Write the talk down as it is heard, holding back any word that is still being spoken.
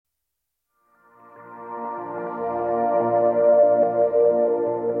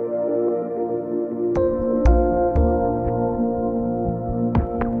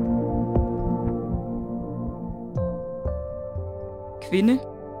kvinde,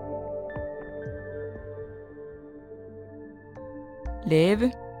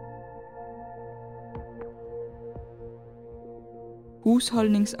 lave,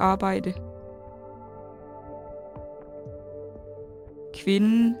 husholdningsarbejde.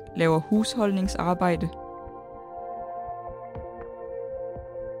 Kvinden laver husholdningsarbejde.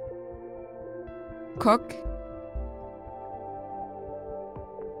 Kok,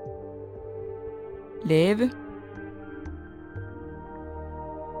 lave,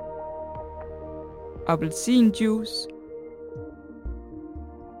 appelsinjuice.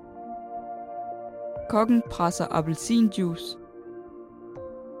 Kokken presser appelsinjuice.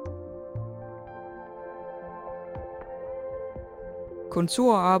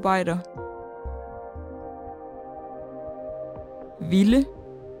 Kontorarbejder, ville,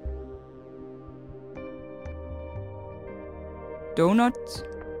 donut.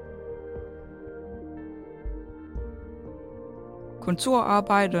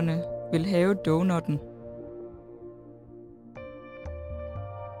 Kontorarbejderne vil have donutten.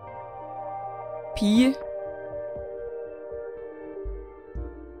 Pige,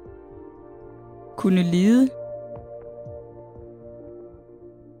 kunne lide,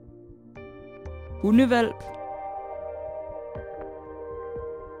 hundehvalp.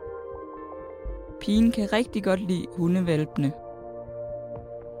 Pigen kan rigtig godt lide hundehvalpene.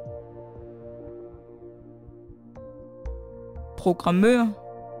 Programmør,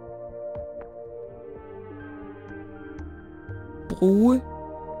 bruge,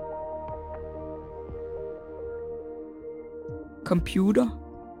 computer.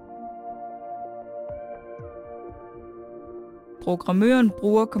 Programmøren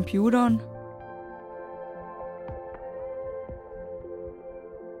bruger computeren.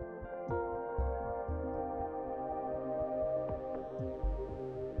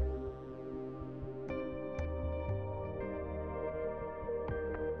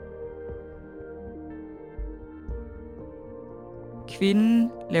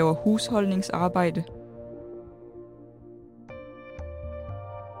 Kvinden laver husholdningsarbejde.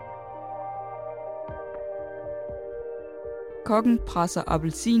 Kokken presser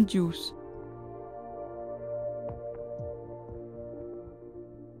appelsinjuice.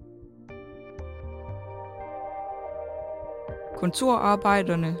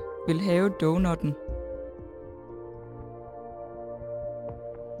 Kontorarbejderne vil have donutten.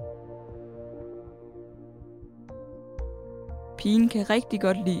 Pigen kan rigtig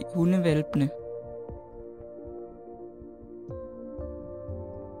godt lide hundehvalpene.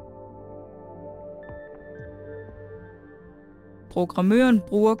 Programmøren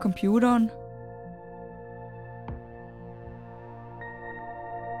bruger computeren.